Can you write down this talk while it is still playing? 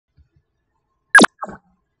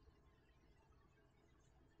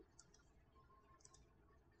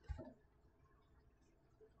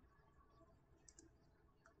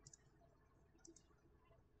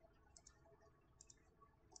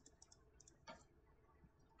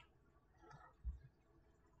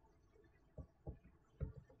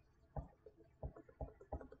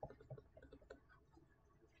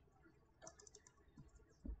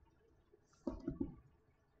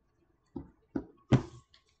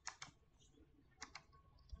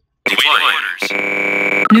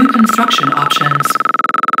orders. New construction options.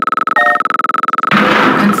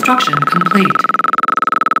 Construction complete.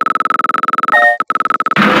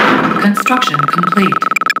 Construction complete.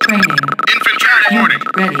 Training. Infantry reporting.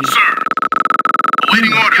 Ready. Sir.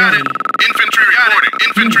 Awaiting order. Got it. Infantry reporting.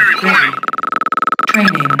 Infantry reporting.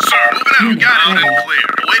 Training. Sir, moving out. Unit Got it. ready. Clear.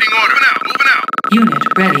 Awaiting order. Moving out. Moving out. Unit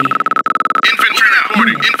ready. Infantry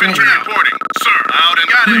reporting. Unit Infantry ready. reporting. Sir, out and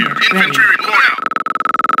got it. Unit Infantry ready. reporting.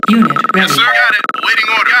 Unit ready. Yes, sir. Got it. Awaiting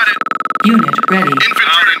order. Got it. Unit ready.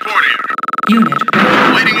 Infantry reporting. Unit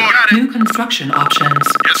ready. Awaiting order. Got it. New construction options.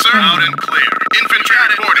 Yes, sir. Out and clear. Infantry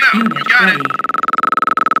reporting. Out. Unit You got ready. it.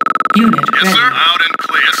 Unit Yes, ready. sir. Out and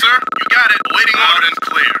clear. Yes, sir. You got it. Awaiting order. Out and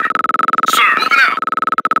clear. Sir, moving out.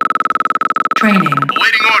 Training.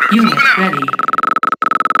 Awaiting order. Unit Moving out. ready.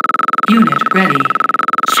 Unit ready.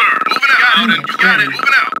 Sir, moving out. Out and Unit you got it. ready.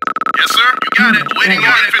 Moving out. Yes, sir. You got it. Unit Awaiting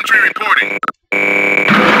ready. order. Infantry reporting.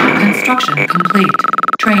 Construction complete.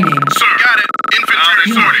 Training. Sir, got it. Infantry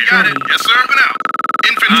Unit reporting. Got it. ready. Yes, sir. Moving out.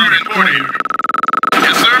 Infantry Unit reporting. ready.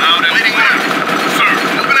 Yes, sir. Out and waiting order. Sir,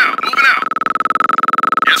 moving out. Moving out.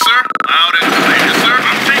 Yes, sir. Out and clear. Yes, sir.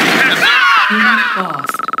 I'm taking this. Yes, sir. Got Unit it.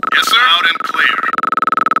 lost. Yes, sir. Out and clear.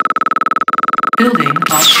 Building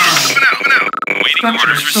Sir, offline. moving out. Moving out. Awaiting Structure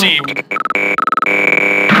orders received. sold.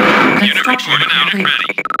 Unit Construction reporting out and complete.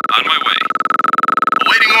 ready. On my way.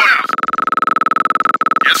 Awaiting orders.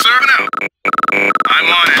 Yes, sir. Moving out. I'm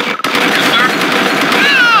on it. Yes, sir.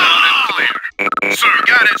 Out and clear. Sir,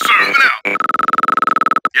 got it. Sir, moving out.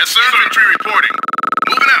 Yes, sir. Infantry reporting.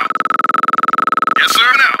 Moving out. Yes, sir.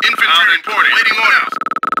 Moving out. Infantry reporting. Waiting order.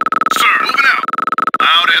 Sir, moving out.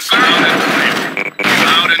 Out, yes, sir. Out and clear.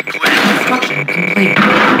 Out and clear. Construction complete.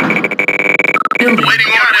 Building. Waiting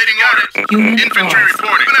order. Waiting order. Unit Infantry lost.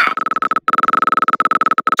 reporting. Moving out.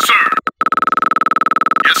 Sir.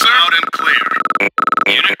 Yes, sir. Out and clear.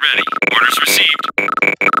 Unit ready. Orders received.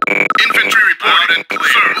 Infantry reporting. Out and clear.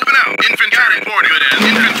 Sir, moving out. Infantry reporting. Good as.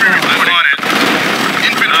 Infantry reporting. I'm on it.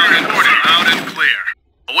 Infantry reporting. Out and clear.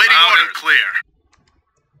 Awaiting order. Clear.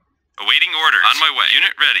 Awaiting orders. On my way.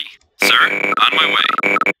 Unit ready. Sir, on my way.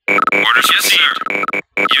 Orders received.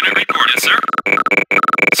 Unit report. Yes, sir.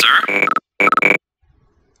 Sir,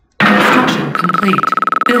 Construction complete.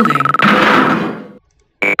 Building.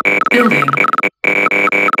 Building.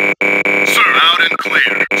 Sir, out and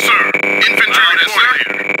clear. Sir, infantry reporting.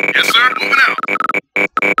 Yes, sir. Moving out.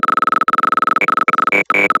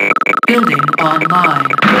 Building online.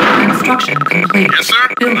 Construction complete. Yes, sir.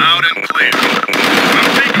 Building. Out and clear. I'm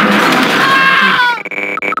taking this.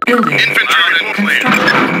 Building. Infantry out and clear.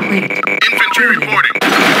 Construction complete. Infantry Building. reporting.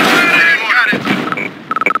 Got it.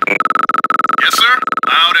 Yes, sir.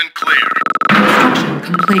 Out and clear. Construction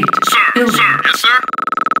complete. Sir, Building. sir. Yes, sir.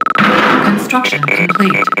 Construction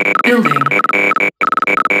complete. Building.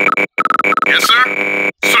 Yes, sir.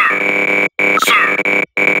 Sir. Sir.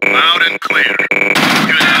 Out and clear.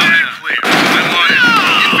 Good. Out and clear. I'm on it.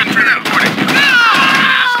 Infantry reporting.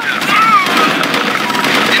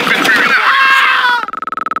 Infantry reporting.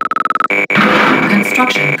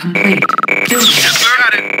 Construction complete. Building. Yes, sir.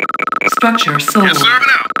 Got it. Structure sold. Yes, sir.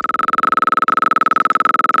 Now.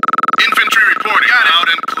 Infantry reporting. Got it. Out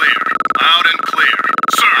and clear. Out and clear.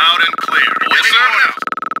 Sir. Out and clear. Yes, sir. Now.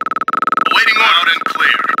 Awaiting order. Out and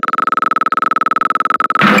clear.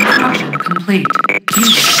 Construction complete.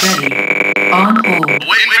 Unit ready. On hold.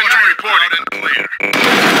 Awaiting infantry reporting. Out and clear.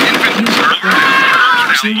 Infantry. Unit ready.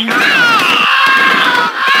 Machine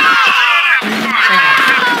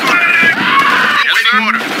Awaiting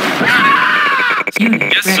order. Got it. Unit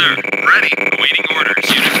yes, ready. sir. Ready. Awaiting orders.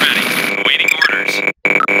 Unit ready. Awaiting orders.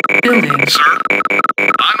 Building. Sir.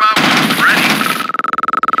 On my way. Ready.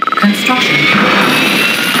 Construction complete.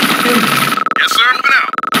 Building. Yes, sir. Moving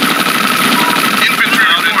out. Infantry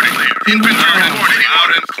reporting. Infantry reporting. Out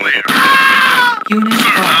and clear. Unit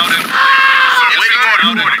Sir. Out lost. and clear. Sir. Awaiting order.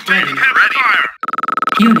 Unit Ready. ready. Ready. Fire.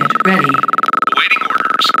 Unit ready. Awaiting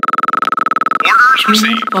orders. Orders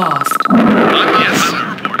received. Unit lost. Yes.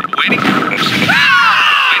 Reporting. Awaiting orders.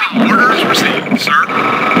 Awaiting orders received, sir.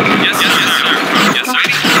 Yes, yes, sir. Yes, sir.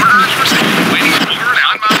 Awaiting orders received. Waiting orders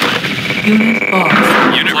on my way. Unit lost.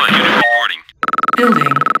 Unit reporting.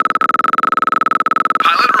 Building.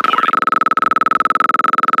 Pilot reporting.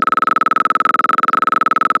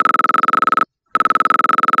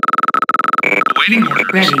 Awaiting Unit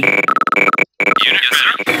orders. ready. Unit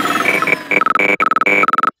ready.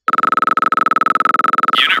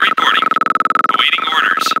 Unit reporting. Awaiting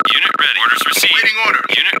orders. Unit ready. Orders received. Awaiting orders.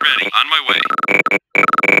 Unit ready. On my way.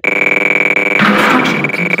 Construction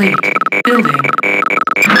complete. Building.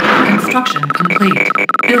 Construction complete.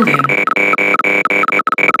 Building.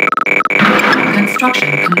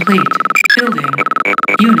 Construction complete. Building.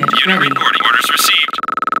 Unit Unit ready. reporting. Orders received.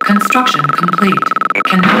 Construction complete.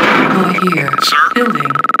 Cannot deploy here. Sir? Building.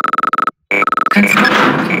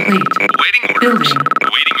 Construction complete. Awaiting orders. Building.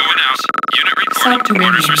 Awaiting orders out. Unit reporting. Subterranean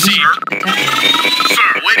Orders received. unit detected. Sir,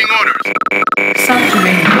 waiting orders.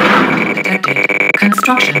 Subterranean unit detected.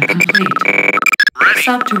 Construction complete. Ready.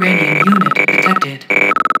 Subterranean unit detected.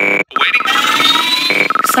 Awaiting orders.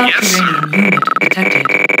 Subterranean unit detected.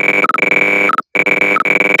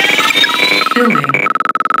 Building.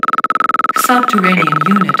 Subterranean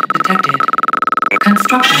unit detected.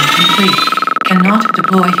 Construction complete. Cannot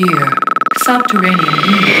deploy here. Subterranean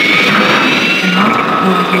unit detected. Cannot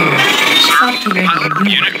deploy here. Subterranean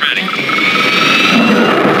unit Unit ready.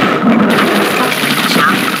 Sir?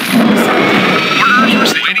 Orders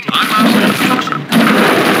received. Waiting on my way. Construction complete.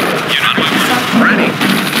 Unit on my way. Ready.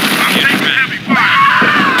 I'm Unit taking ready. heavy fire.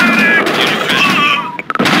 Unit ready.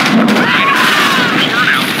 Over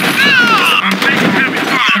now. I'm taking heavy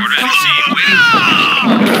fire. Orders received. Waiting.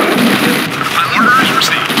 My orders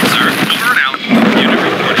received. Sir. Over and out. Unit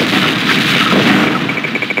reporting.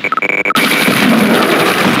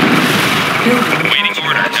 Building. Waiting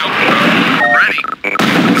order. No. Ready.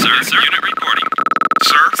 Sir. Unit reporting.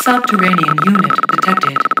 Sir? Subterranean unit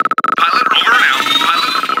detected. Pilot over and out.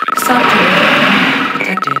 Pilot reporting. Subterranean unit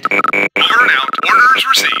detected. Over and out. Orders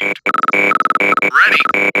received. Ready.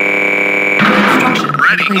 Construction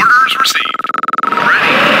Ready. complete. Orders received.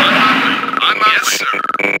 Ready. On my way. On my way. Sir.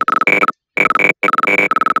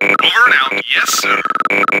 Over and out. Yes, sir.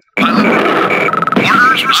 Pilot reporting.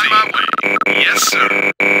 Orders received. On my way. Yes, sir.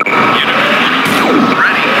 Unit reporting.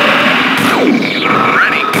 Ready.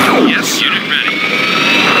 Ready. Yes, sir. Unit ready.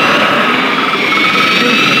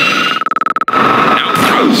 Building. No.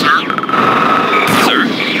 Sir. Sir.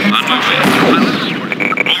 On my way. Pilot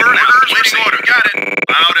reporting. Over and out. Waiting order. Got it.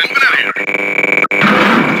 Loud and clear.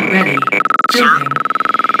 Ready. Sir? Building.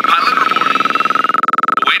 Pilot reporting.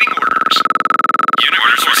 Awaiting orders. Unit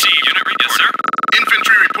orders received. Unit reporting. Yes, sir.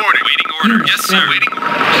 Infantry reporting. Waiting orders. Unit Yes, sir. ready. Waiting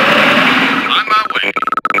orders. On my way.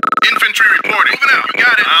 Infantry reporting. Moving out. You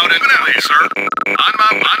got it. Out and clear, sir. On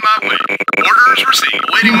my way. Orders received.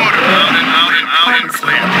 Waiting order. Out and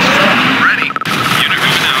clear. Ready. Unit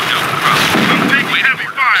moving out. No problem. I'm taking heavy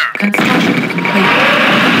fire. Construction complete.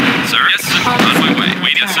 Sir. Yes, sir. On my way.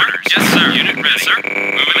 Waiting, yes, sir. Yes, sir. Unit ready. Yes, sir.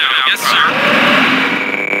 Moving out. Yes, sir.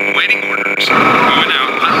 Waiting orders. Moving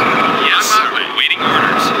out. Yes, On my way. waiting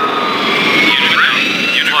orders. Unit ready.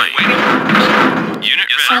 Unit ready. Waiting orders. Unit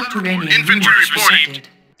ready. Subterranean Infantry unit reporting. detected.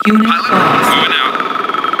 Unit Pilot lost. Moving out.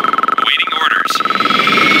 Waiting orders.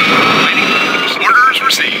 Waiting orders. Orders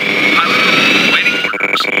received. Pilot waiting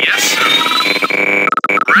orders. Yes, sir.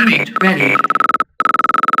 Ready. Unit ready.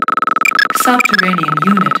 Subterranean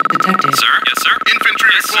unit detected. Sir. Yes, sir. Infantry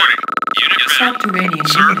Yes, sir. reporting. Unit ready. Subterranean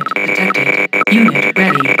Sir? unit detected. Unit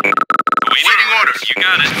ready. Waiting orders. You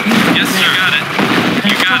got it. Yes, sir. You got it.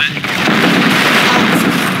 You got it.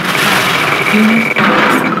 Unit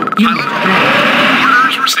lost. Unit Pilot. ready.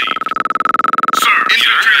 Orders received. Sir.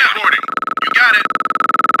 Infantry ready. reporting. You got it.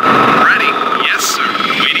 Ready. Yes, sir.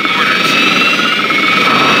 Waiting orders.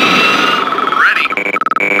 Ready.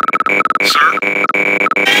 Sir.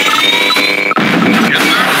 Yes,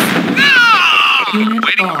 sir. Unit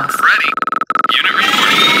Waiting lost. order. Ready. Unit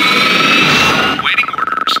reporting. Waiting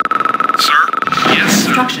orders. Sir. Yes,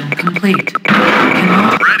 sir. Construction complete.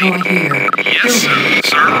 Cannot Ready. deploy here. Yes, sir. Building.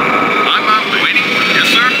 Sir. On my way. Waiting order. Yes,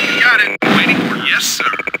 sir. You got it. Waiting order. Yes, sir.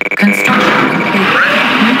 Construction complete. Ready.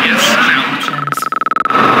 New Yes, sir. construction Now. options.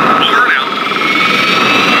 Over and out.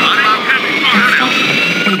 On my heavy fire now. Construction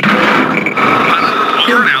complete. Pilot.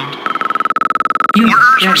 Over and out. Unit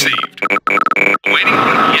Orders ready. received. Waiting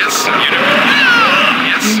order. Yes, sir. Unit ready.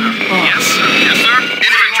 Yes, sir. Yes, sir. Yes, sir.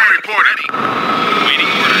 Infantry report. Ready.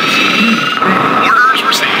 Waiting orders. Unit ready. Orders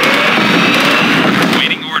received.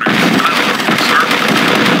 Waiting orders. Pilot. Sir.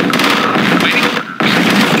 Waiting orders.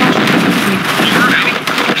 Construction complete. Over and out.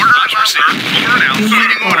 Orders received.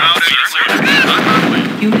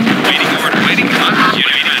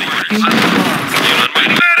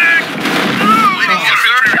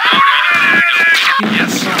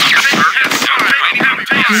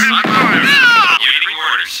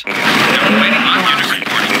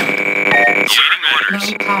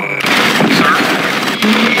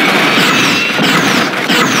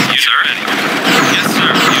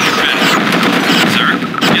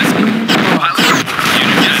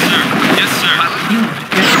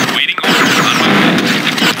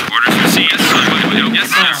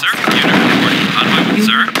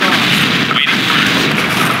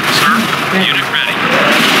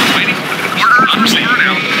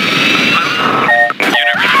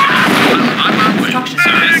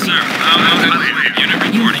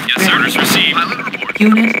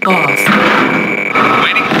 Boss.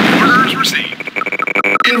 Waiting. Orders received.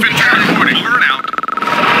 Infantry reporting. Over and out.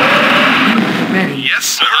 Unit ready. Yes,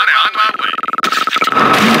 sir. On my way.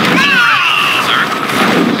 Sir.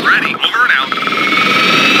 Ready. Over and out.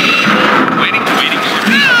 Waiting. Waiting. Orders.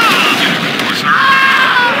 Unit report. Sir.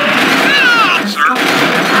 Sir.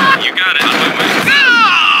 You got it. On my way.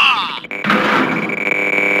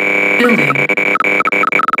 Building.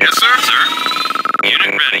 Yes, sir. Sir.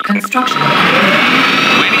 Unit ready. Construction complete.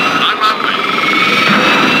 Waiting. On my way.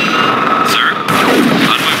 Sir. On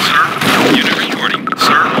my way. Sir. Unit reporting.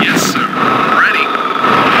 Sir. Yes, sir. Ready.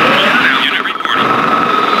 Over and out. Unit reporting.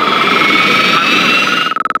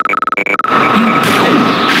 Unit ready.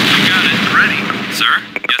 You got it. Ready. Sir.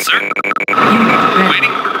 Yes, sir. Unit ready.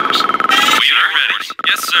 Waiting orders. Unit ready.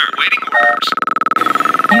 Yes, sir. Waiting orders.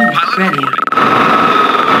 Unit Pilot ready. reporting.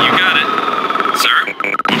 You got it. Sir.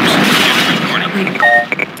 Unit reporting.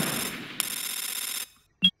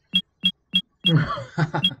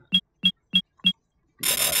 Complete.